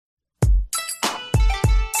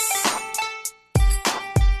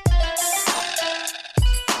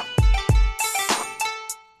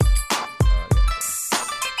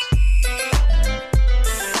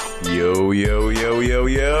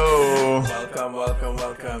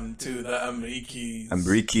welcome to the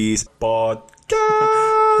Amrikis podcast.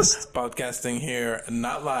 Podcasting here,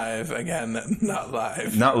 not live. Again, not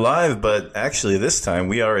live. Not live, but actually this time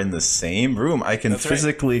we are in the same room. I can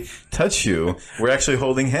physically touch you. We're actually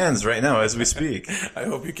holding hands right now as we speak. I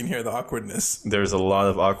hope you can hear the awkwardness. There's a lot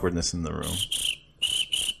of awkwardness in the room.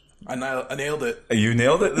 I nailed it. You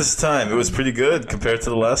nailed it this time. It was pretty good compared to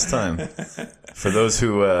the last time. For those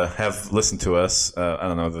who have listened to us, I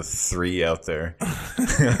don't know, the three out there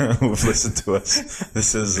who've listened to us,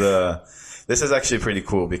 this is actually pretty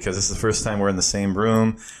cool because this is the first time we're in the same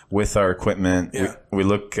room with our equipment. Yeah. We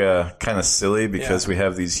look kind of silly because we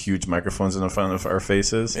have these huge microphones in front of our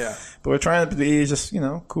faces. Yeah. But we're trying to be just,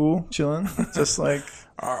 cool, chilling, just like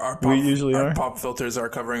we usually are. Our pop filters are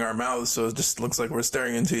covering our mouths, so it just looks like we're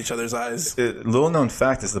staring into each other's eyes. Little known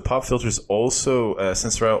fact is the pop filters also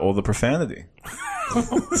censor out all the profanity.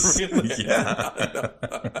 Really? Yeah.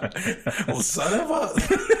 Well, son of a...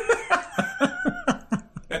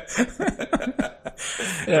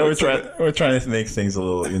 Yeah, we're trying to make things a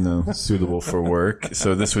little, suitable for work.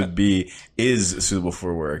 So this would be suitable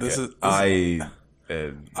for work. This is INSFW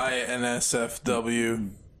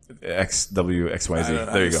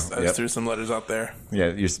XWXYZ. There you go. I just threw some letters out there.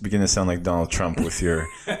 Yeah, you're beginning to sound like Donald Trump with your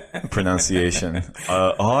pronunciation.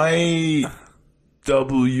 IWLGBTQ.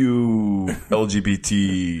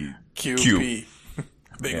 Bigly.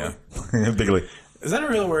 Yeah. Bigly. Is that a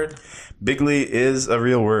real word? Bigly is a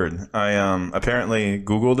real word. I apparently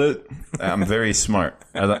Googled it. I'm very smart.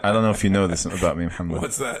 I don't know if you know this about me, Muhammad.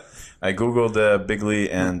 What's that? I Googled Bigly,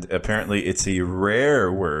 and apparently it's a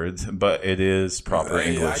rare word, but it is proper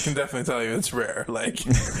English. I can definitely tell you it's rare. Like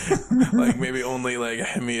maybe only like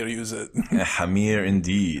Hamir use it. Hamir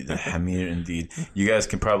indeed. Hamir indeed. You guys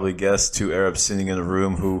can probably guess, two Arabs sitting in a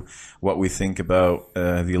room what we think about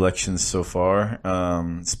the elections so far,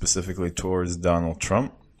 specifically towards Donald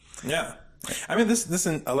Trump. Yeah. I mean, this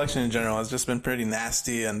election in general has just been pretty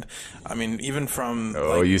nasty, and I mean, even from...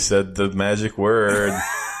 Oh, you said the magic word.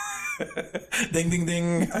 Ding, ding,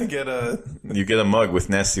 ding. You get a mug with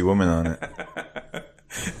nasty woman on it.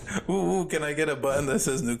 Ooh, can I get a button that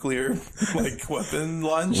says nuclear, weapon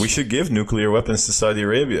launch? We should give nuclear weapons to Saudi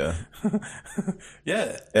Arabia.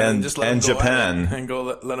 Yeah. And just let Japan. and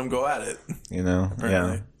let them go at it.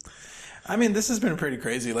 Yeah. I mean, this has been pretty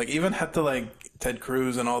crazy. Like, even had to, Ted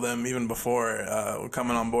Cruz and all them, even before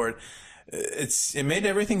coming on board, it made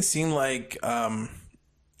everything seem like...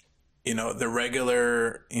 the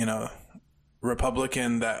regular,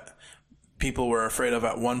 Republican that people were afraid of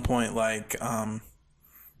at one point,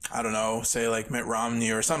 I don't know, say Mitt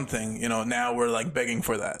Romney or something, now we're begging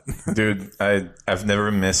for that. Dude, I've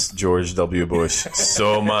never missed George W. Bush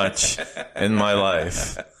so much in my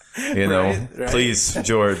life. Right. Please,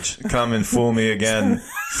 George, come and fool me again.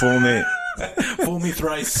 Fool me. Fool me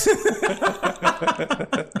thrice.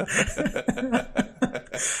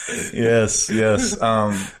 Yes.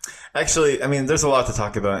 Actually, I mean, there's a lot to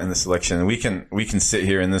talk about in this election. We can sit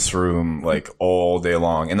here in this room all day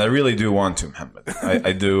long, and I really do want to, Muhammad.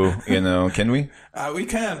 I do, can we? We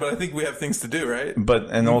can, but I think we have things to do, right?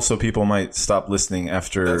 And also people might stop listening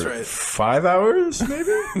after That's right. 5 hours, maybe?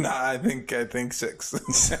 Nah, I think 6.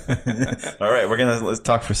 All right, let's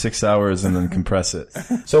talk for 6 hours and then compress it.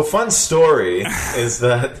 So, fun story is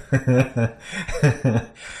that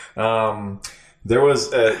there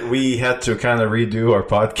was we had to kind of redo our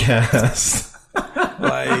podcast.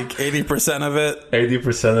 80% of it.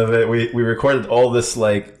 80% of it. We recorded all this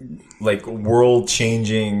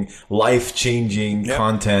world-changing, life-changing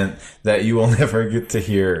content that you will never get to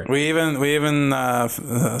hear. We even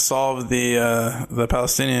solved the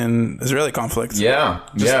Palestinian-Israeli conflict. Yeah.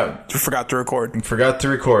 Forgot to record. Forgot to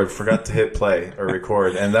hit play or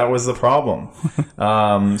record, and that was the problem.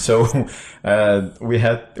 So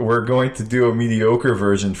we're going to do a mediocre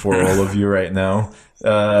version for all of you right now.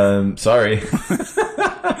 Sorry.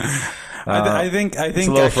 I think it's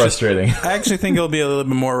a little frustrating. I actually think it'll be a little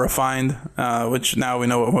bit more refined, which now we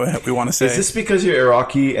know what we want to say. Is this because you're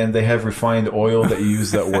Iraqi and they have refined oil that you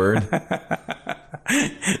use that word?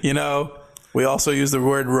 We also use the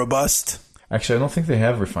word robust. Actually, I don't think they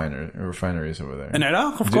have refineries over there. In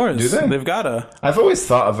Iraq, of course. Do they? They've gotta. I've always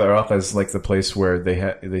thought of Iraq as the place where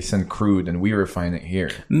they send crude and we refine it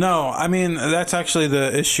here. No, I mean, that's actually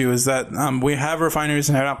the issue is that we have refineries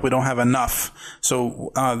in Iraq. We don't have enough.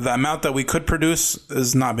 So the amount that we could produce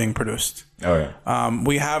is not being produced. Oh, yeah.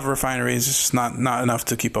 We have refineries, it's just not enough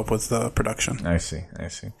to keep up with the production. I see.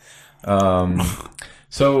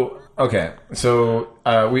 Okay, so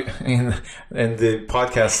we in the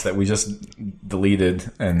podcast that we just deleted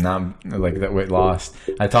and not that we lost,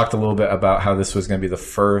 I talked a little bit about how this was going to be the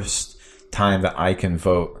first time that I can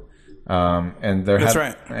vote And That's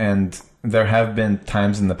right. And there have been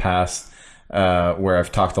times in the past where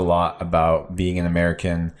I've talked a lot about being an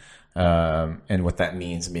American and what that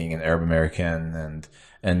means, being an Arab American,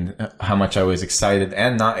 and how much I was excited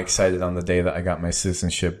and not excited on the day that I got my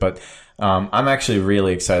citizenship. But I'm actually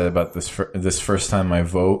really excited about this first time I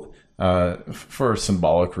vote for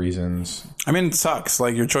symbolic reasons. I mean, it sucks.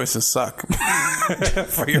 Like, your choices suck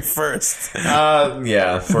for your first.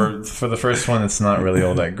 Yeah, for the first one, it's not really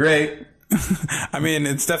all that great. I mean,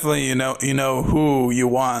 it's definitely, you know who you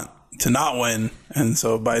want to not win, and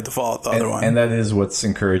so by default, the other one. And that is what's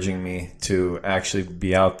encouraging me to actually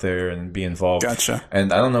be out there and be involved. Gotcha.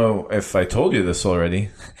 And I don't know if I told you this already,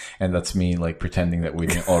 and that's me like pretending that we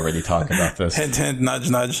didn't already talk about this. Hint, hint, nudge,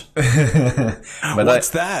 nudge. But What's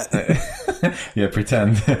that? Yeah,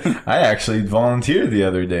 pretend. I actually volunteered the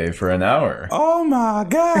other day for an hour. Oh my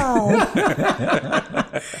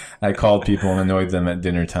God. I called people and annoyed them at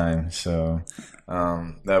dinner time, so...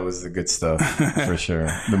 that was the good stuff for sure.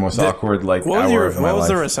 The most awkward hour of my life. What was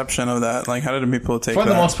the reception of that? Like, how did people take that? For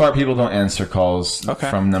the most part, people don't answer calls Okay.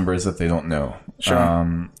 from numbers that they don't know. Sure.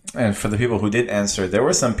 And for the people who did answer, there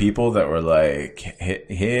were some people that were like,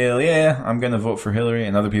 hell yeah, I'm going to vote for Hillary.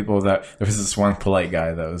 And other people that, there was this one polite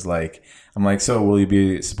guy that was like, I'm like, so will you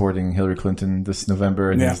be supporting Hillary Clinton this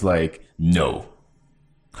November? And Yeah. he's like, no.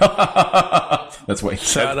 That's what he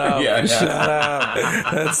said. Shut up. Yeah. Shut up.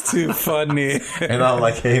 That's too funny. And I'm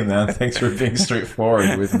like, hey man, thanks for being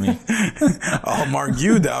straightforward with me. I'll mark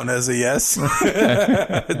you down as a yes.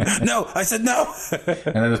 No, I said no.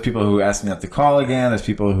 And then there's people who ask me not to call again. There's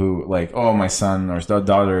people who like, oh, my son or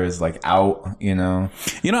daughter is like out, you know.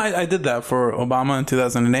 You know, I did that for Obama in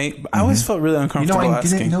 2008. But I always felt really uncomfortable I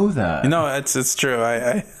asking. didn't know that. It's true.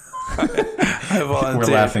 I volunteered. We're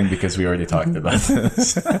laughing because we already talked about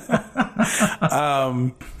this.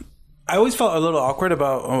 I always felt a little awkward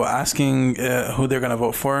about asking who they're going to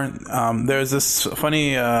vote for. There's this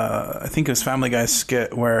funny, I think it was Family Guy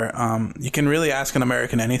skit where you can really ask an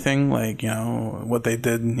American anything, like, what they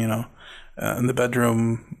did, in the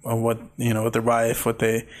bedroom, or what, with their wife, what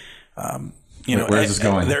they, where's this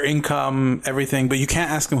going? Their income, everything, but you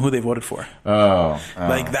can't ask them who they voted for. Oh.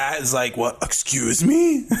 Like, that is like, what, excuse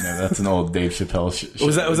me? Yeah, that's an old Dave Chappelle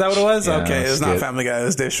Was that what it was? Yeah, okay, it was skit. not Family Guy. It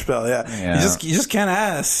was Dave Chappelle. Yeah. You just can't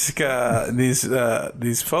ask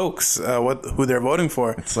these folks who they're voting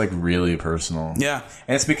for. It's like really personal. Yeah,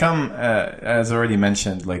 and it's become, as already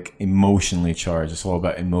mentioned, like emotionally charged. It's all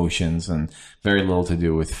about emotions and very little to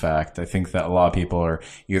do with fact. I think that a lot of people are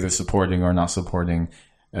either supporting or not supporting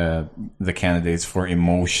the candidates for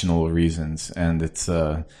emotional reasons, and it's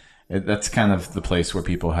that's kind of the place where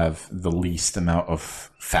people have the least amount of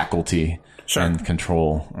faculty and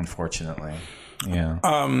control, unfortunately. Yeah.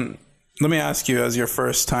 Let me ask you, as your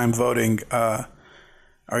first time voting, are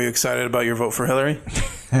you excited about your vote for Hillary?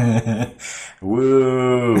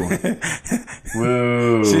 Woo.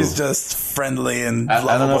 Woo. She's just friendly and lovable.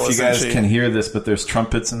 I don't know if you guys can hear this, but there's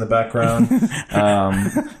trumpets in the background. Go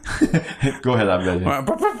ahead, Abdel. I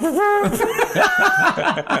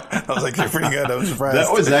was like, you're pretty good. I was surprised.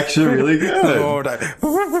 That was actually really good. One more time.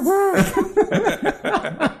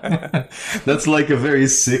 That's like a very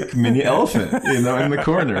sick mini elephant, in the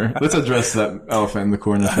corner. Let's address that elephant in the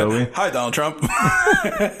corner, shall we? Hi, Donald Trump.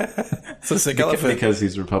 It's a sick elephant. Because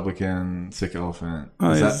he's Republican, sick elephant.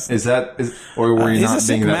 Oh, Or were you he's a not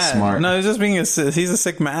sick being that man. smart? No, he's just he's a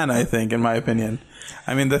sick man, I think, in my opinion.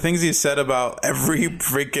 I mean, the things he said about every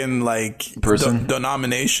freaking, person,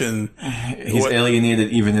 denomination. He's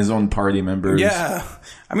alienated even his own party members. Yeah.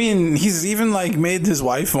 I mean, he's even, made his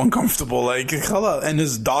wife uncomfortable. And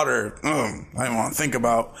his daughter. I don't want to think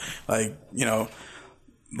about,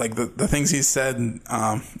 the things he said,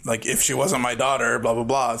 if she wasn't my daughter, blah, blah,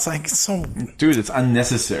 blah. It's it's so... Dude, it's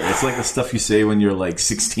unnecessary. It's like the stuff you say when you're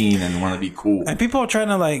 16 and want to be cool. And people are trying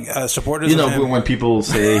to supporters of him. When people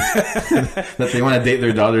say that they want to date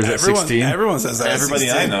their daughters at 16. Everyone says that. Everybody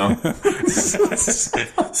I know.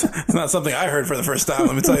 It's not something I heard for the first time.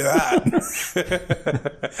 Let me tell you that.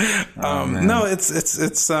 No, it's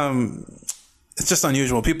just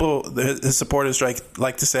unusual. His supporters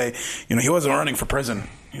like to say, he wasn't running for president.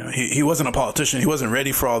 He wasn't a politician. He wasn't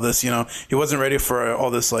ready for all this. He wasn't ready for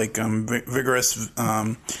all this vigorous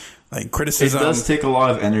criticism. It does take a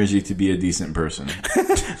lot of energy to be a decent person.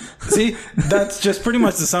 See, that's just pretty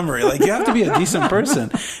much the summary. You have to be a decent person,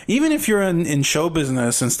 even if you're in show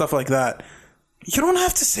business and stuff like that. You don't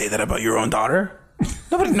have to say that about your own daughter.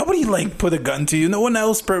 Nobody put a gun to you. No one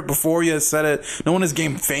else before you said it. No one has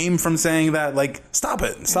gained fame from saying that. Stop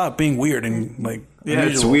it. Stop being weird and Yeah,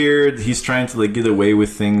 unusual. it's weird. He's trying to get away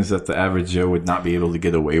with things that the average Joe would not be able to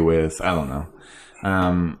get away with. I don't know.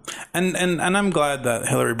 And I'm glad that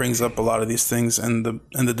Hillary brings up a lot of these things in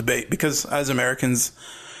the debate, because as Americans,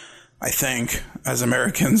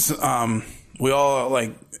 we all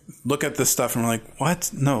like look at this stuff and we're like,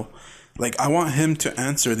 what? No. Like, I want him to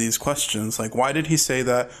answer these questions. Like, why did he say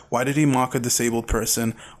that? Why did he mock a disabled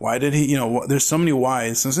person? Why did he, there's so many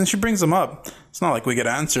whys. And since she brings them up, it's not like we get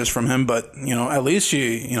answers from him, but, at least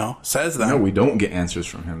she, says that. No, we don't get answers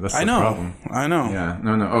from him. That's the problem. I know. Yeah.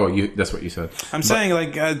 No. Oh, that's what you said. Saying,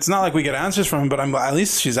 like, it's not like we get answers from him, but at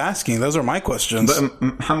least she's asking. Those are my questions. But,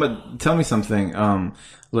 Muhammad, tell me something.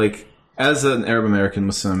 Like, as an Arab American,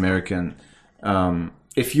 Muslim American,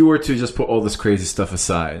 if you were to just put all this crazy stuff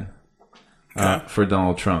aside, for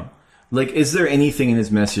Donald Trump, like, is there anything in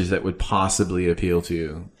his message that would possibly appeal to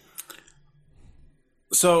you?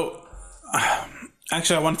 So,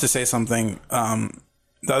 actually, I wanted to say something. The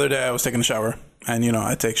other day, I was taking a shower, and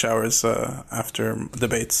I take showers after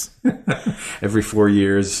debates. Every 4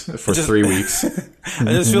 years for 3 weeks.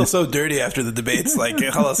 I just feel so dirty after the debates. Like,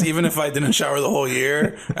 even if I didn't shower the whole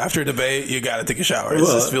year, after a debate, you got to take a shower. It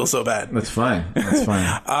just feels so bad. That's fine.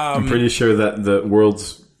 I'm pretty sure that the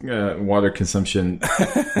world's water consumption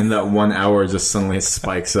in that 1 hour just suddenly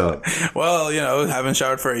spikes up. Well, haven't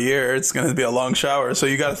showered for a year, it's going to be a long shower, so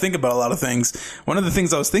you got to think about a lot of things. One of the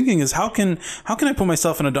things I was thinking is how can I put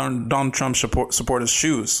myself in a Donald Trump supporter's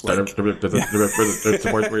shoes? Like, I'm sorry.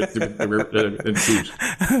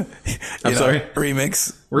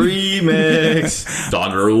 Remix.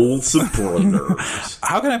 Donald supporters.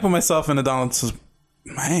 How can I put myself in a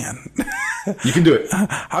Man, you can do it.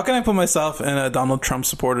 How can I put myself in a Donald Trump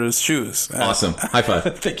supporter's shoes? Awesome. High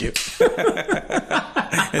five. Thank you.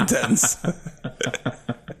 Intense.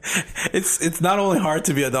 It's not only hard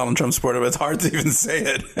to be a Donald Trump supporter, but it's hard to even say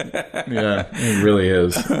it. Yeah, it really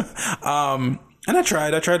is. And I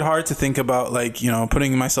tried hard to think about, like,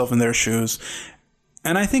 putting myself in their shoes.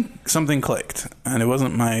 And I think something clicked, and it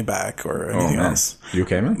wasn't my back or anything else. You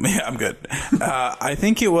okay, man? Yeah, I'm good. I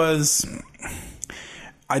think it was...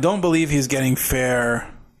 I don't believe he's getting fair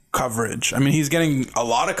coverage. I mean, he's getting a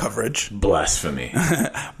lot of coverage. Blasphemy.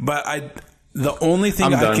 But the only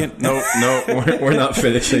thing I'm done. No, we're not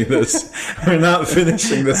finishing this. We're not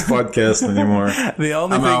finishing this podcast anymore. The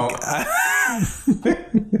only thing...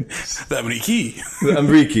 The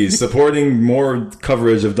Amriki supporting more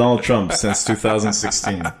coverage of Donald Trump since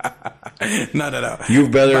 2016. No. You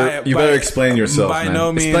better explain yourself. By man.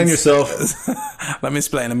 no means. Explain yourself. Let me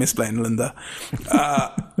explain, Linda.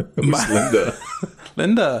 Who's Linda?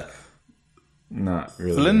 Linda. Not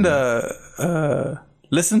really. Linda.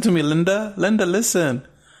 Listen to me, Linda. Linda, listen.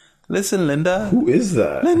 Listen, Linda. Who is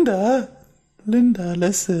that? Linda,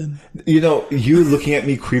 listen. You looking at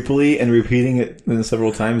me creepily and repeating it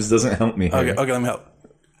several times doesn't help me here. Okay, let me help.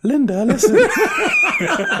 Linda, listen.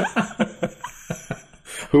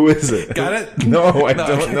 Who is it? Got it? No, I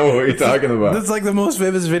don't know what you're talking about. That's like the most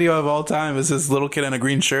famous video of all time. It's this little kid in a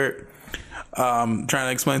green shirt trying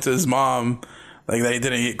to explain to his mom like that he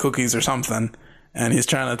didn't eat cookies or something. And he's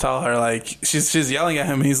trying to tell her, like, she's yelling at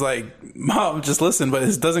him. And he's like, Mom, just listen. But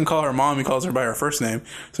he doesn't call her mom. He calls her by her first name.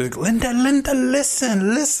 So he's like, Linda,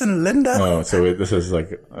 listen, Linda. Oh, so this is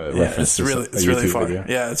like a reference to it's really far. Video.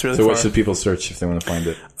 Yeah, it's really far. So what should people search if they want to find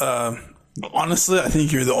it? Honestly, I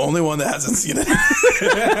think you're the only one that hasn't seen it.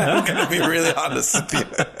 I'm going to be really honest with you.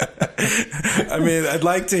 I mean, I'd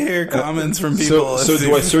like to hear comments from people. So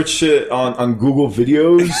do I search it on Google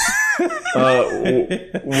Videos?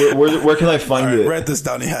 Where can I find it? Write this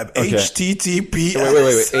down. You have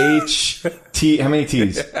HTTPS. Wait. How many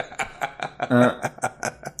T's?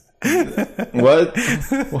 What?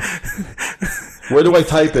 Where do I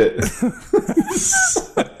type it?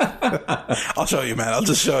 I'll show you, man. I'll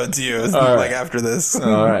just show it to you like after this.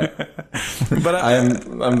 All right. But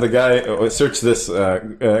I'm the guy. Search this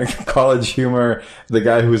college humor. The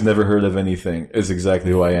guy who's never heard of anything is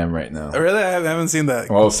exactly who I am right now. Really, I haven't seen that.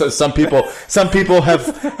 Well, so some people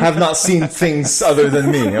have not seen things other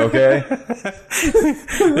than me. Okay.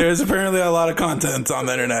 There's apparently a lot of content on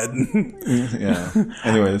the internet. Yeah.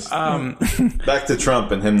 Anyways, back to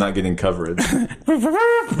Trump and him not getting coverage.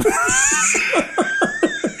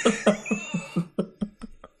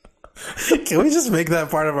 Can we just make that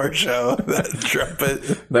part of our show? That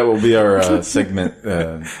trumpet. That will be our segment.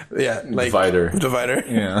 Yeah, like divider.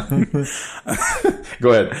 Yeah.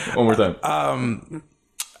 Go ahead. One more time.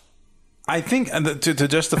 I think to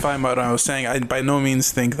justify what I was saying, I by no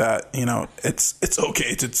means think that it's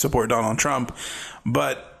okay to support Donald Trump,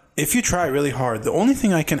 but if you try really hard, the only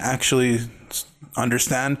thing I can actually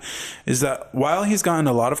understand is that while he's gotten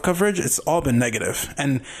a lot of coverage, it's all been negative.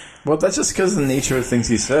 And well, that's just because of the nature of things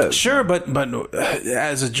he says. Sure, but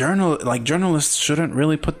as a journalists shouldn't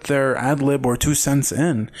really put their ad lib or 2 cents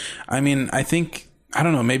in. I mean, I think, I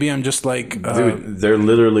don't know, maybe I'm just like... Dude, they're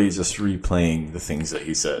literally just replaying the things that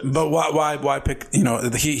he said. But why pick,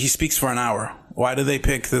 he speaks for an hour. Why do they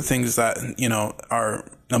pick the things that, are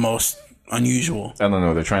the most unusual? I don't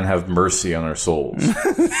know. They're trying to have mercy on our souls.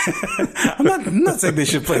 I'm not saying they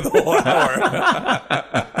should play the whole hour.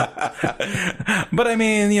 But I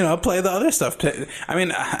mean, play the other stuff. I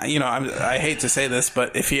mean, I hate to say this,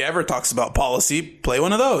 but if he ever talks about policy, play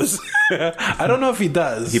one of those. I don't know if he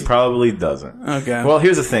does. He probably doesn't. Okay. Well,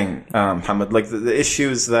 here's the thing, Hamid. Like the issue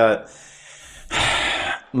is that,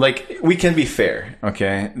 like, we can be fair.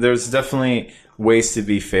 Okay, there's definitely ways to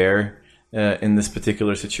be fair in this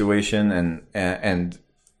particular situation, and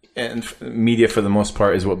media for the most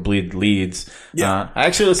part is what bleed leads. Yeah. I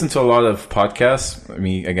actually listen to a lot of podcasts.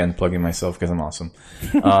 Me again plugging myself because I'm awesome.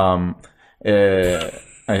 I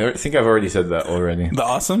think I've already said that already. The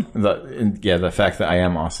awesome? The fact that I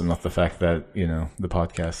am awesome, not the fact that the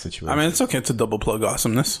podcast situation. I mean, it's okay to double plug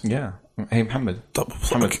awesomeness. Yeah. Hey, Mohammed. Double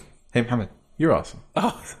plug. Hey, Mohammed. You're awesome.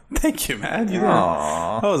 Oh, thank you, man.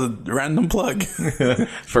 That was a random plug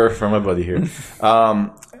for my buddy here.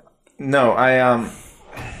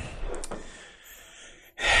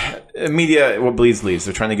 Media, what bleeds leads.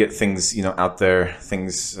 They're trying to get things, out there,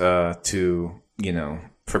 things to,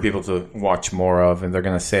 for people to watch more of, and they're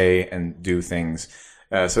going to say and do things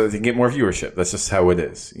so they can get more viewership. That's just how it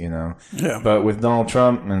is, Yeah. But with Donald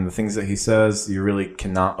Trump and the things that he says, you really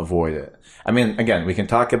cannot avoid it. I mean, again, we can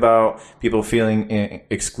talk about people feeling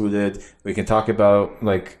excluded. We can talk about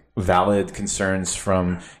like valid concerns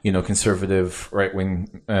from, conservative right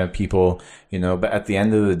wing people, but at the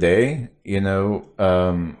end of the day,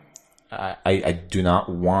 I do not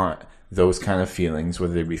want those kind of feelings,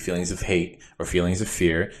 whether they be feelings of hate or feelings of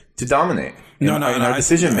fear, to dominate in our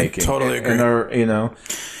decision making. Totally agree.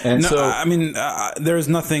 I mean, there is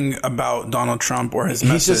nothing about Donald Trump or his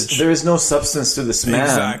message. There is no substance to this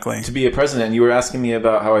man to be a president. And you were asking me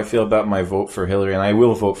about how I feel about my vote for Hillary, and I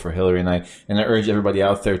will vote for Hillary, and I urge everybody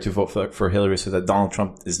out there to vote for Hillary so that Donald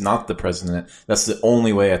Trump is not the president. That's the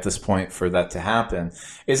only way at this point for that to happen.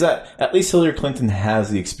 Is that at least Hillary Clinton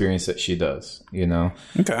has the experience that she does,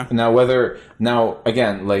 Okay. Now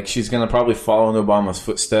again, like, she's going to probably follow in Obama's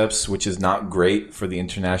footsteps, which is not great for the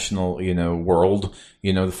international, world.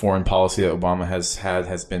 The foreign policy that Obama has had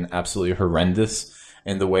has been absolutely horrendous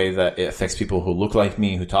in the way that it affects people who look like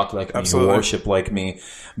me, who talk like me, who worship like me.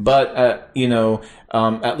 But,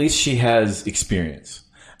 at least she has experience.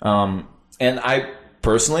 And I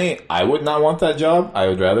personally, I would not want that job. I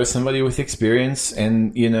would rather somebody with experience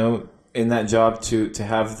and, in that job to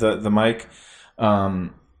have the mic.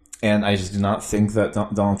 And I just do not think that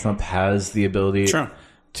Donald Trump has the ability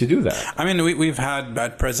to do that. I mean, we've had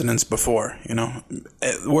bad presidents before,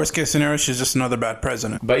 Worst case scenario, she's just another bad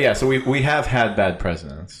president. But yeah, so we have had bad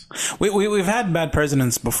presidents. We've had bad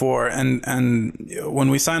presidents before, and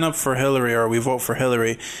when we sign up for Hillary or we vote for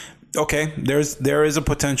Hillary, okay, there is a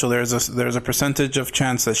potential, there's a percentage of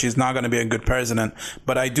chance that she's not going to be a good president.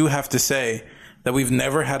 But I do have to say that we've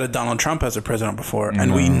never had a Donald Trump as a president before,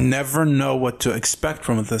 and we never know what to expect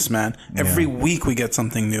from this man. Every week we get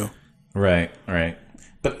something new. Right.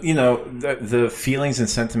 But, the feelings and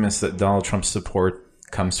sentiments that Donald Trump's support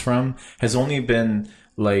comes from has only been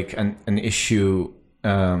like an issue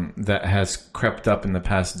that has crept up in the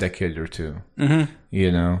past decade or two,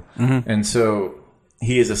 And so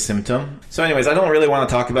he is a symptom. So anyways, I don't really want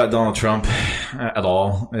to talk about Donald Trump at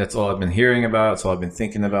all. That's all I've been hearing about. That's all I've been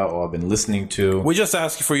thinking about. All I've been listening to. We just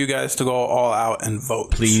ask for you guys to go all out and vote.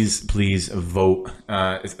 Please vote.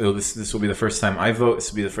 This will be the first time I vote.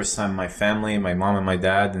 This will be the first time my family, my mom and my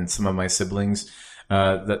dad and some of my siblings,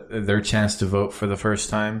 that their chance to vote for the first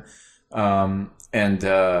time. And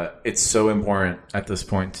it's so important at this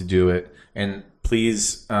point to do it. And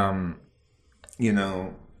please,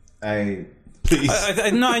 Please.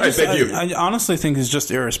 I honestly think it's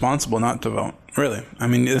just irresponsible not to vote. Really. I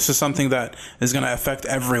mean, this is something that is going to affect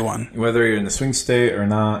everyone. Whether you're in the swing state or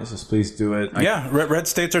not, just please do it. Red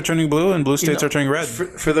states are turning blue and blue states are turning red.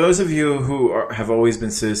 For those of you who have always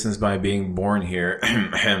been citizens by being born here,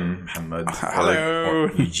 Muhammad, hello,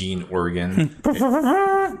 Eugene, Oregon,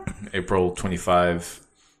 April 25,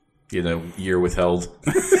 year withheld.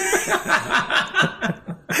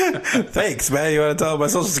 Thanks, man. You want to tell my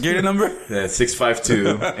social security number? Yeah,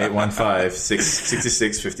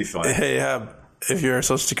 652-815-6655. Hey, if your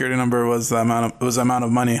social security number was the amount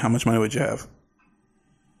of money, how much money would you have?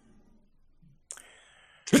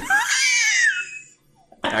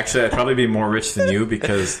 Actually, I'd probably be more rich than you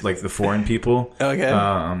because, like, the foreign people,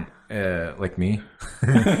 like me,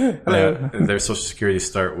 their social security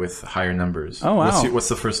start with higher numbers. Oh, wow. What's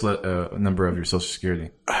the first number of your social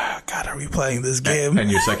security? God, are we playing this game? And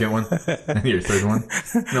your second one? And your third one?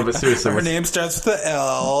 No, but seriously. Her name starts with the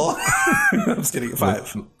L. I'm just kidding.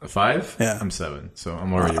 5. 5? Yeah. I'm 7. So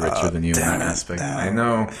I'm already richer than you in that aspect. I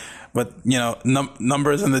know. But, you know,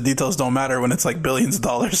 numbers and the details don't matter when it's like billions of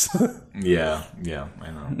dollars. Yeah,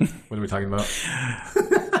 I know. What are we talking about?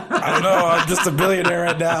 I don't know. I'm just a billionaire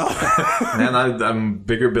right now. Man, I'm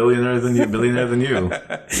bigger billionaire than you.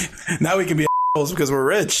 Now we can be assholes because we're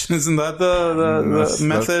rich. Isn't that the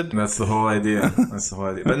method? That's the whole idea.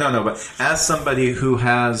 But no. But as somebody who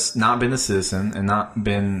has not been a citizen and not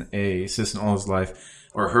been a citizen all his life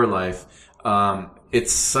or her life,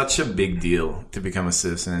 it's such a big deal to become a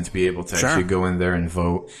citizen and to be able to actually go in there and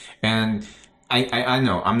vote. And I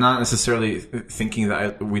know I'm not necessarily thinking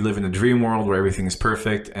that we live in a dream world where everything is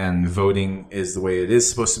perfect and voting is the way it is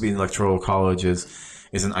supposed to be in electoral colleges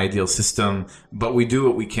is an ideal system, but we do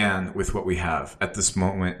what we can with what we have at this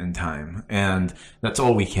moment in time. And that's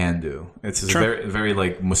all we can do. It's a very, very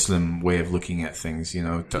like Muslim way of looking at things, you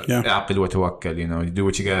know, aqil wa tawakkal, you know, you do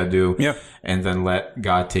what you gotta do and then let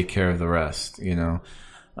God take care of the rest, you know.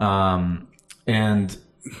 And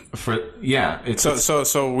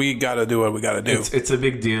so we gotta do what we gotta do. It's a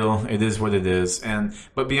big deal. It is what it is.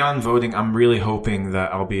 But beyond voting, I'm really hoping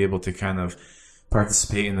that I'll be able to kind of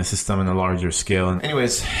participate in the system on a larger scale. And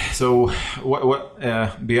anyways, so what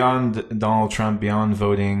beyond Donald Trump, beyond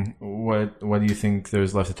voting, what do you think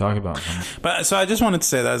there's left to talk about? But so I just wanted to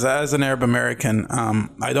say that as an Arab American,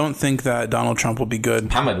 I don't think that Donald Trump will be good.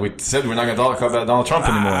 Muhammad, we said we're not going to talk about Donald Trump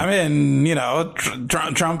anymore. I mean, you know,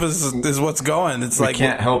 Trump is what's going. It's like we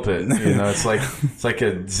can't help it. You know, it's like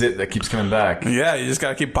a zit that keeps coming back. Yeah, you just got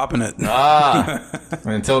to keep popping it.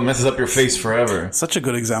 Until it messes up your face forever. Such a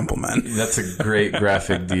good example, man. That's a great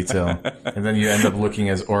graphic detail. And then you end up looking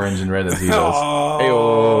as orange and red as he does.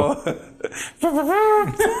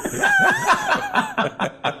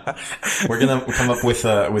 We're gonna come up with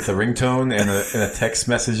a ringtone and a text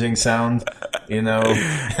messaging sound, you know,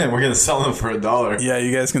 and we're gonna sell them for $1. Yeah,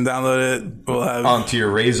 you guys can download it. We'll have onto your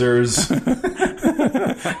razors and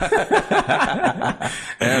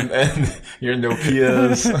your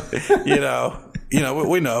Nokias. You know,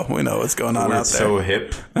 we know what's going on out there. So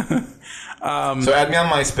hip. So add me on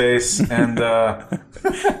MySpace and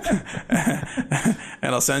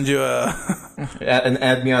and I'll send you and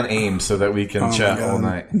add me on AIM so that we can chat all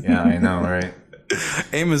night. Yeah, I know, right?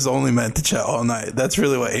 AIM is only meant to chat all night. That's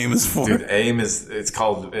really what AIM is for. Dude, AIM is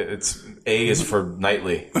A is for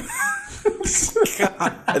nightly.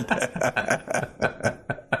 God.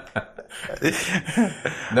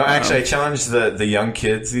 No, actually, I challenge the young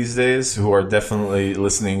kids these days who are definitely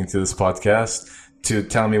listening to this podcast to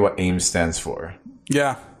tell me what AIM stands for.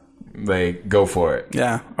 Yeah. Like, go for it.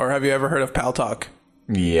 Yeah. Or have you ever heard of Pal Talk?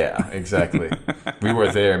 Yeah, exactly. We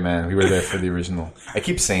were there, man. We were there for the original. I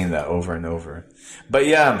keep saying that over and over. But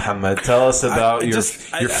yeah, Muhammad, tell us about your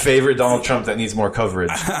favorite Donald Trump that needs more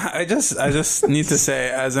coverage. I just need to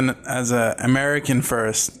say, as an American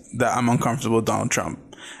first, that I'm uncomfortable with Donald Trump.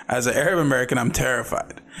 As an Arab American, I'm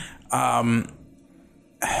terrified.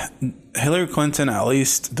 Hillary Clinton, at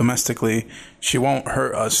least domestically, she won't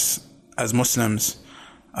hurt us as Muslims,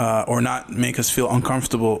 or not make us feel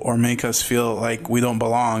uncomfortable or make us feel like we don't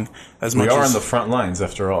belong as much. We are on the front lines,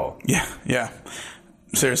 after all. Yeah.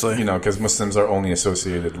 Seriously. You know, because Muslims are only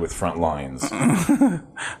associated with front lines.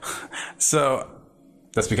 So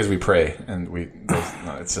that's because we pray, and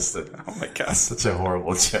it's just oh my God, such a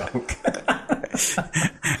horrible joke.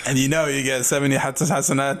 And you get 70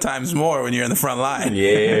 hasanat times more when you're in the front line.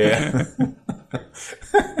 Yeah.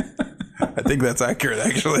 I think that's accurate,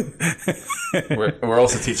 actually. We're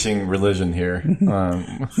also teaching religion here,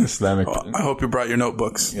 Islamic. Well, I hope you brought your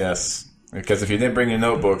notebooks. Yes, because if you didn't bring your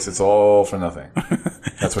notebooks, it's all for nothing.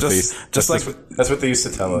 That's what that's what they used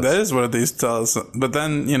to tell us. That is what they used to tell us. But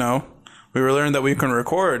then we learned that we can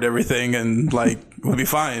record everything and we'll be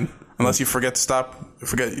fine unless you forget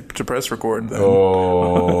to press record. Then.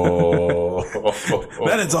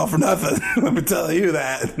 Then it's all for nothing. Let me tell you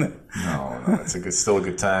that. No, it's still a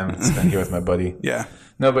good time. Spend here with my buddy. Yeah.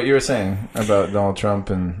 No, but you were saying about Donald Trump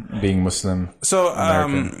and being Muslim. So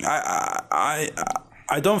I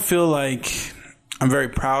don't feel like I'm very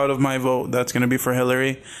proud of my vote. That's going to be for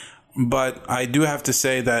Hillary, but I do have to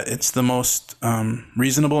say that it's the most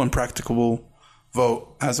reasonable and practicable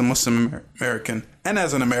vote as a Muslim American and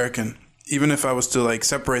as an American. Even if I was to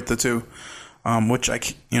separate the two, which I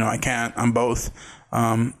can't. I'm both.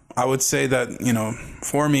 I would say that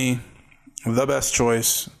for me, the best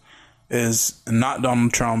choice is not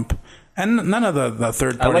Donald Trump, and none of the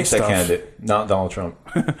third party I like stuff. that candidate, not Donald Trump.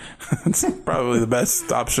 It's probably the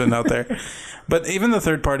best option out there. But even the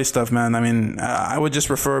third party stuff, man. I mean, I would just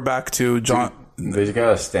refer back to John. They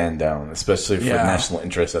gotta stand down, especially for national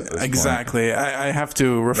interest at this point. Exactly. I have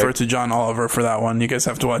to refer to John Oliver for that one. You guys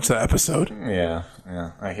have to watch that episode. Yeah,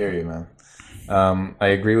 I hear you, man. I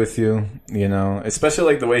agree with you, especially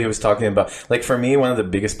like the way he was talking about, like for me, one of the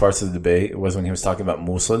biggest parts of the debate was when he was talking about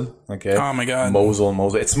Mosul, okay? Oh my God.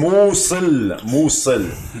 Mosul. It's Mosul,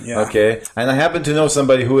 Yeah. okay? And I happen to know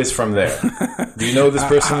somebody who is from there. Do you know this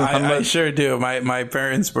person? I sure do. My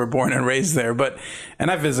parents were born and raised there, and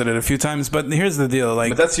I visited a few times, but here's the deal.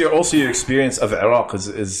 Like, but that's also your experience of Iraq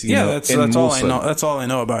is that's all I know. That's all I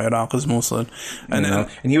know about Iraq is Mosul. And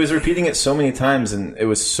he was repeating it so many times, and it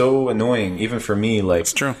was so annoying, even for me. Like,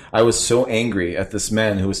 it's true. I was so angry at this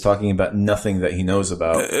man who was talking about nothing that he knows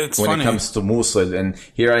about it's when funny. It comes to Mosul. And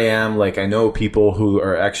here I am, like, I know people who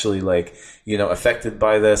are actually like, affected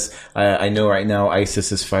by this. I know right now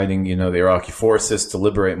ISIS is fighting, the Iraqi forces to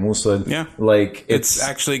liberate Mosul. Yeah. Like, it's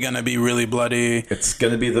actually going to be really bloody. It's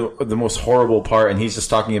going to be the most horrible part, and he's just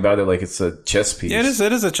talking about it like it's a chess piece. Yeah,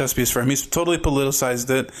 it is a chess piece for him. He's totally politicized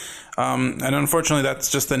it. And unfortunately,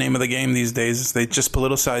 that's just the name of the game these days. They just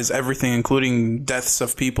politicize everything, including deaths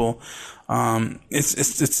of people.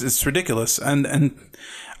 It's ridiculous. And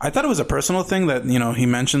I thought it was a personal thing that, he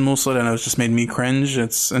mentioned Mosul, and it just made me cringe.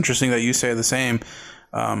 It's interesting that you say the same.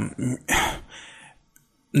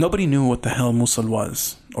 Nobody knew what the hell Mosul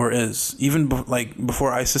was or is, even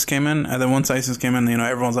before ISIS came in. And then once ISIS came in,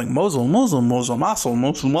 everyone's like, Mosul.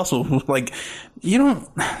 Like, you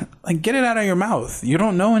don't, get it out of your mouth. You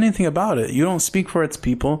don't know anything about it. You don't speak for its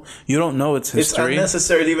people. You don't know its history. It's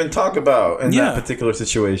unnecessary to even talk about in that particular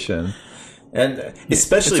situation. And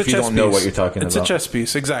especially if you don't know what you're talking about. It's a chess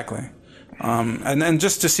piece, exactly. And then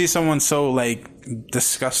just to see someone so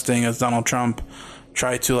disgusting as Donald Trump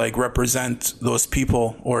try to represent those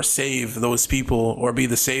people or save those people or be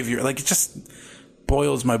the savior, it just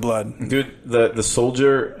boils my blood. Dude, the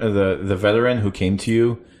soldier, the veteran who came to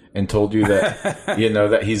you and told you that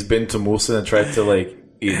that he's been to Mosul and tried to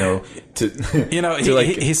he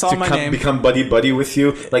saw my name, become buddy with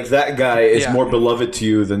you. Like, that guy is more beloved to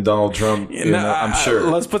you than Donald Trump. I'm sure.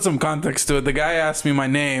 Let's put some context to it. The guy asked me my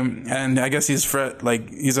name, and I guess he's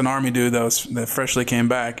an army dude that freshly came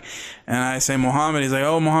back. And I say Mohammed. He's like,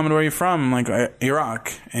 "Oh, Mohammed, where are you from?" I'm like,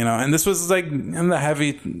 "Iraq." And this was in the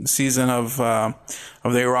heavy season of the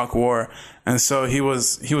Iraq War, and so he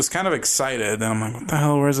was kind of excited. And I'm like, "What the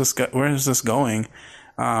hell? Where is this going?"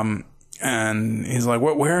 And he's like,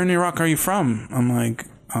 where in Iraq are you from? I'm like,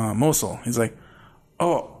 Mosul. He's like,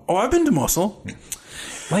 oh, I've been to Mosul.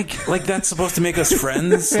 Like that's supposed to make us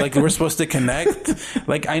friends. We're supposed to connect.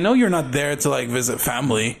 I know you're not there to visit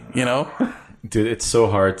family, Dude, it's so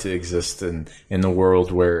hard to exist in the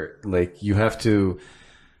world where you have to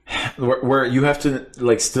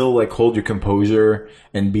still hold your composure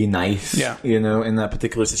and be nice, in that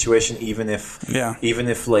particular situation, even if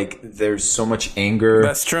there's so much anger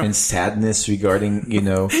and sadness regarding,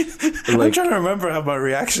 I'm trying to remember how my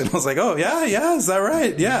reaction was like, oh yeah, is that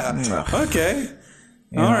right? Yeah. Okay.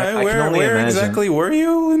 All right. Where exactly were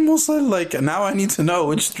you in Mosul? Now I need to know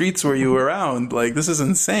which streets were you around. This is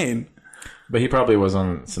insane. But he probably was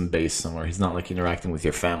on some base somewhere. He's not interacting with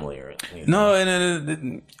your family or anything. No,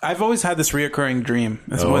 and I've always had this reoccurring dream.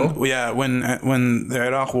 When the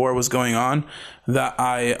Iraq War was going on, that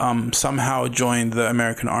I somehow joined the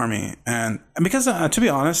American Army, and because to be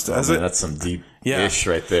honest, that's some deep ish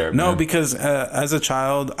right there. No, man. because as a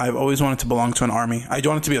child, I've always wanted to belong to an army. I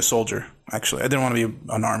wanted to be a soldier. Actually, I didn't want to be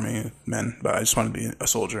an army man, but I just wanted to be a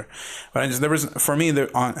soldier. But I'm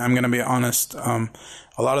going to be honest.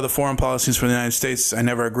 A lot of the foreign policies for the United States I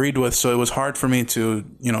never agreed with, so it was hard for me to,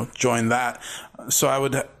 join that. So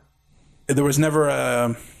there was never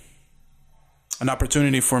an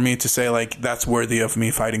opportunity for me to say that's worthy of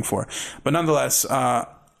me fighting for. But nonetheless, I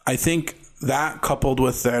think that coupled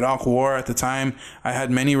with the Iraq War at the time, I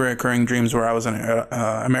had many recurring dreams where I was an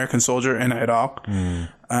American soldier in Iraq.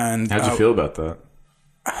 And how'd you feel about that?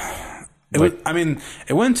 It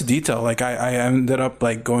went into detail. I ended up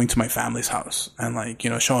going to my family's house and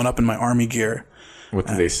showing up in my army gear. What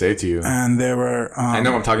did they say to you? And they were. I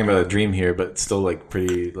know I'm talking about a dream here, but it's still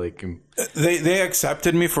pretty They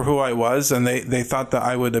accepted me for who I was, and they thought that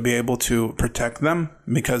I would be able to protect them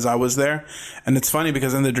because I was there. And it's funny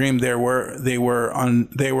because in the dream they were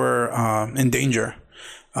in danger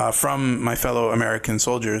from my fellow American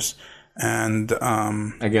soldiers. And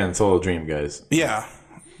again, it's all a dream, guys. Yeah.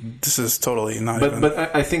 this is totally not.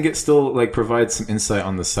 But I think it still like provides some insight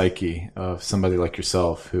on the psyche of somebody like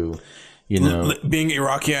yourself who, you know, being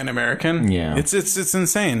Iraqi and American. Yeah, it's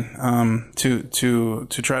insane to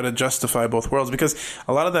try to justify both worlds, because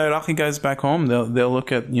a lot of the Iraqi guys back home, they'll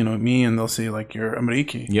look at, you know, me and they'll see like you're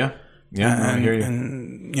Ameriki. Yeah. Yeah, I hear you.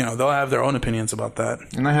 And, you know, they'll have their own opinions about that.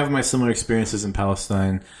 And I have my similar experiences in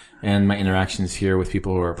Palestine and my interactions here with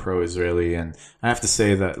people who are pro-Israeli. And I have to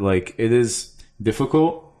say that, like, it is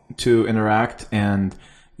difficult to interact and,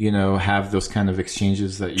 you know, have those kind of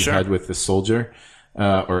exchanges that you had with the soldier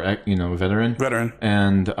or, you know, veteran.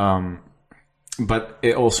 And, but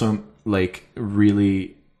it also, like,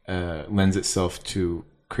 really lends itself to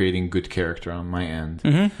creating good character on my end,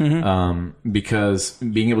 because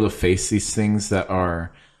being able to face these things that are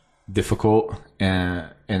difficult and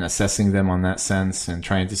assessing them on that sense and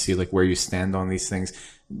trying to see like where you stand on these things,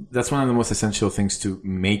 that's one of the most essential things to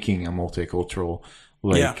making a multicultural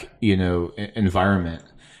you know, environment.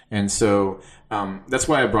 And so that's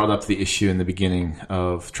why I brought up the issue in the beginning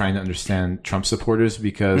of trying to understand Trump supporters,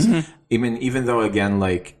 because even though, again,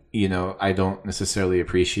 like, you know, I don't necessarily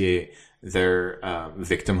appreciate their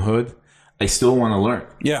victimhood, I still want to learn.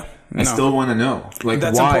 Yeah. I still want to know. Like,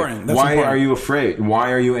 that's why? Important. That's why important. are you afraid?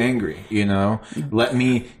 Why are you angry? You know, let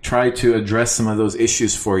me try to address some of those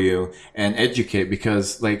issues for you and educate,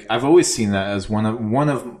 because like I've always seen that as one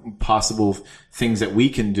of possible things that we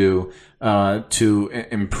can do to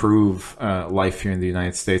improve life here in the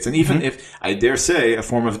United States, and even if I dare say a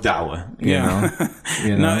form of dawah.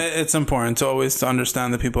 You know? No, it's important to always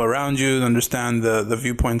understand the people around you, to understand the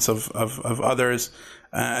viewpoints of others.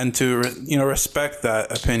 And to, you know, respect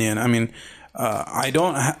that opinion. I mean, I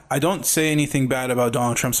don't say anything bad about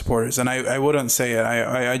Donald Trump supporters, and I wouldn't say it.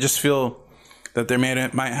 I just feel that they might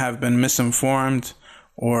have been misinformed,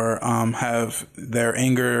 or have their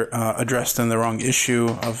anger addressed in the wrong issue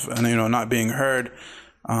of, you know, not being heard.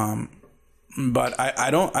 But I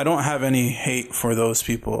don't have any hate for those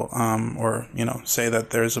people, or, you know, say that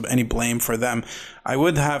there's any blame for them. I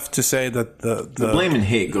would have to say that the blame and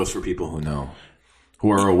hate goes for people who know, who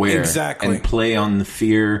are aware, exactly, and play on the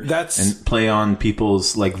fear, and play on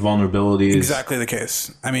people's like vulnerabilities. Exactly the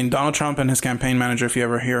case. I mean, Donald Trump and his campaign manager, if you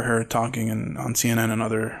ever hear her talking on CNN and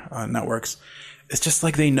other networks, it's just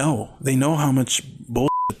like they know how much bullshit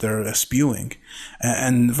they're spewing,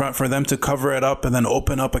 and for them to cover it up and then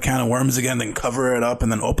open up a can of worms again, then cover it up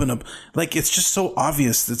and then open up, like, it's just so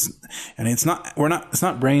obvious. It's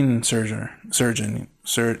not brain surgery. It's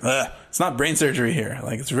not brain surgery here.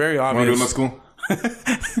 Like, it's very obvious. Want to go to school?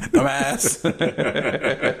 Dumbass.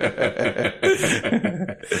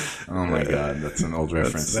 Oh my god, that's an old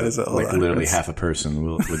reference. That is a like literally half a person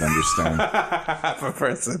would understand. Half a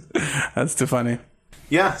person. That's too funny.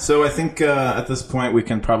 Yeah, so I think at this point we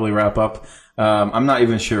can probably wrap up. I'm not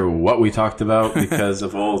even sure what we talked about because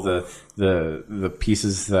of all the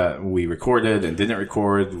pieces that we recorded and didn't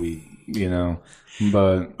record.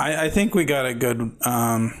 But I think we got a good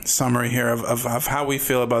summary here of how we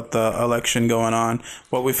feel about the election going on,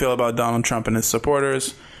 what we feel about Donald Trump and his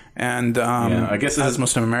supporters, and I guess as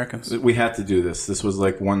Muslim Americans, we had to do this. This was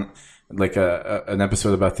like an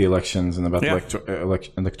episode about the elections and about the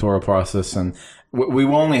electoral process, and we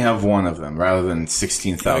will only have one of them rather than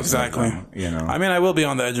 16,000. Exactly. Of them, you know, I mean, I will be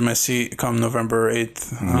on the edge of my seat come November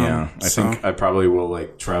 8th. I think I probably will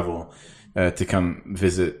like travel to come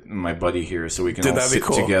visit my buddy here, so we can all sit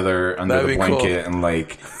together under the blanket and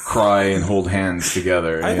like cry and hold hands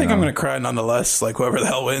together. I think I'm going to cry nonetheless, like whoever the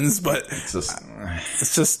hell wins. But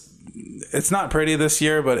it's not pretty this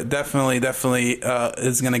year, but it definitely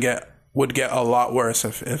would get a lot worse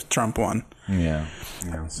if Trump won. Yeah.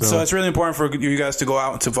 So it's really important for you guys to go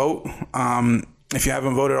out to vote. If you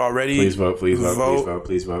haven't voted already, please vote. Please vote. Please vote.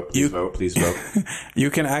 Please vote. Please vote. Please vote. You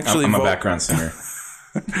can actually. I'm vote. A background singer.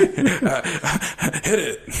 Hit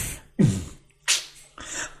it.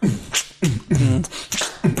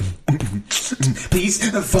 Please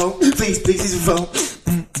vote. Please vote.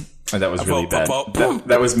 Oh, that was really bad.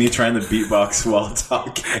 That was me trying to beatbox while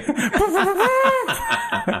talking.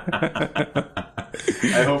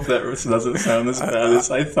 I hope that doesn't sound as bad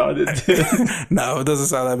as I thought it did. No, it doesn't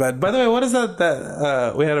sound that bad. By the way, what is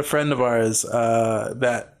that we had a friend of ours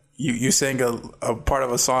that you sang a part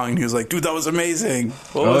of a song and he was like, dude, that was amazing.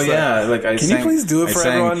 What was that? Like Can you please do it for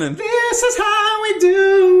everyone? And this is how how we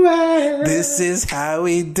do it. This is how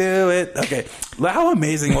we do it. Okay. How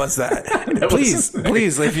amazing was that?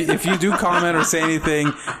 Please, if you do comment or say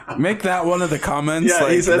anything, make that one of the comments. Yeah,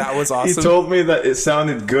 like, he said, that was awesome. He told me that it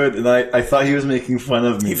sounded good, and I thought he was making fun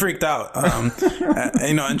of me. He freaked out.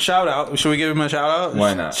 And shout out. Should we give him a shout out?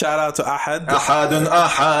 Why not? Shout out to Ahad. Ahadun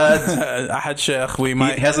Ahad. Ahad Sheikh.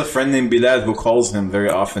 He has a friend named Bilal who calls him very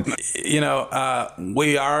often.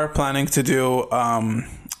 We are planning to do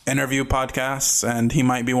interview podcasts, and he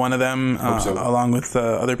might be one of them, along with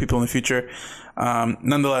other people in the future.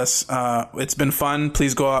 Nonetheless, it's been fun.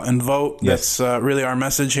 Please go out and vote. Yes. That's really our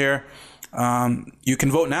message here. You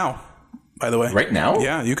can vote now, by the way. Right now?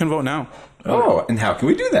 Yeah, you can vote now. Oh, and how can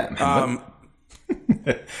we do that?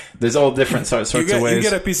 There's all different sorts of ways. You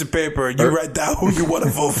get a piece of paper, you write down who you want to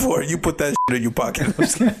vote for, you put that shit in your pocket.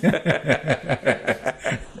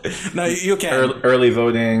 No, you can. Early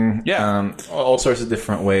voting. Yeah. All sorts of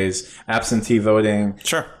different ways. Absentee voting.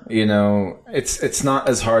 Sure. It's not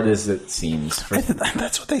as hard as it seems.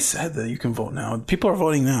 That's what they said, that you can vote now. People are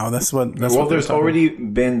voting now. That's what there's already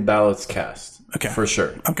been ballots cast. Okay. For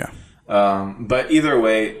sure. Okay. But either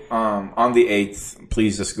way, on the 8th,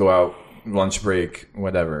 please just go out. Lunch break,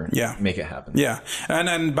 whatever. Yeah. Make it happen. Yeah.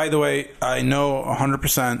 And by the way, I know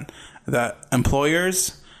 100% that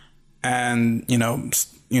employers and,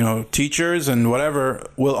 teachers and whatever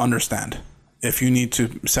will understand if you need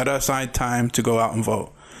to set aside time to go out and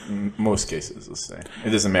vote. Most cases, let's say.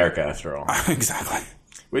 It is America after all. Exactly.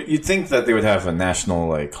 You'd think that they would have a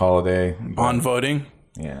national holiday. On voting?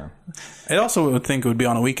 Yeah. I also would think it would be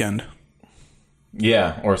on a weekend.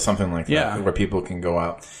 Yeah, or something like that. Yeah. Where people can go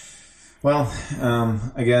out. Well,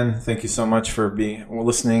 again, thank you so much for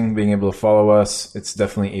listening, being able to follow us. It's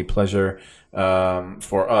definitely a pleasure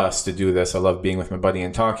for us to do this. I love being with my buddy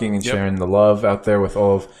and talking and sharing the love out there with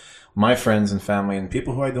all of my friends and family and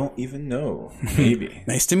people who I don't even know. Maybe.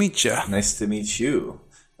 Nice to meet you. Nice to meet you.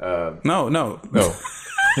 No.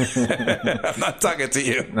 I'm not talking to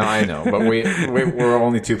you. No, I know, but we're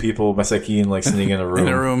only two people, masakin, sitting in a room.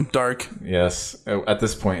 In a room, dark. Yes. At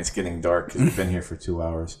this point, it's getting dark because we've been here for 2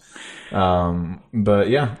 hours. But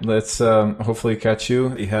yeah, let's hopefully catch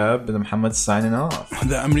you. Ihab and Muhammad signing off.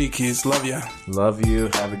 The Amrikis, love ya. Love you.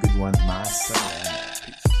 Have a good one. Ma salam.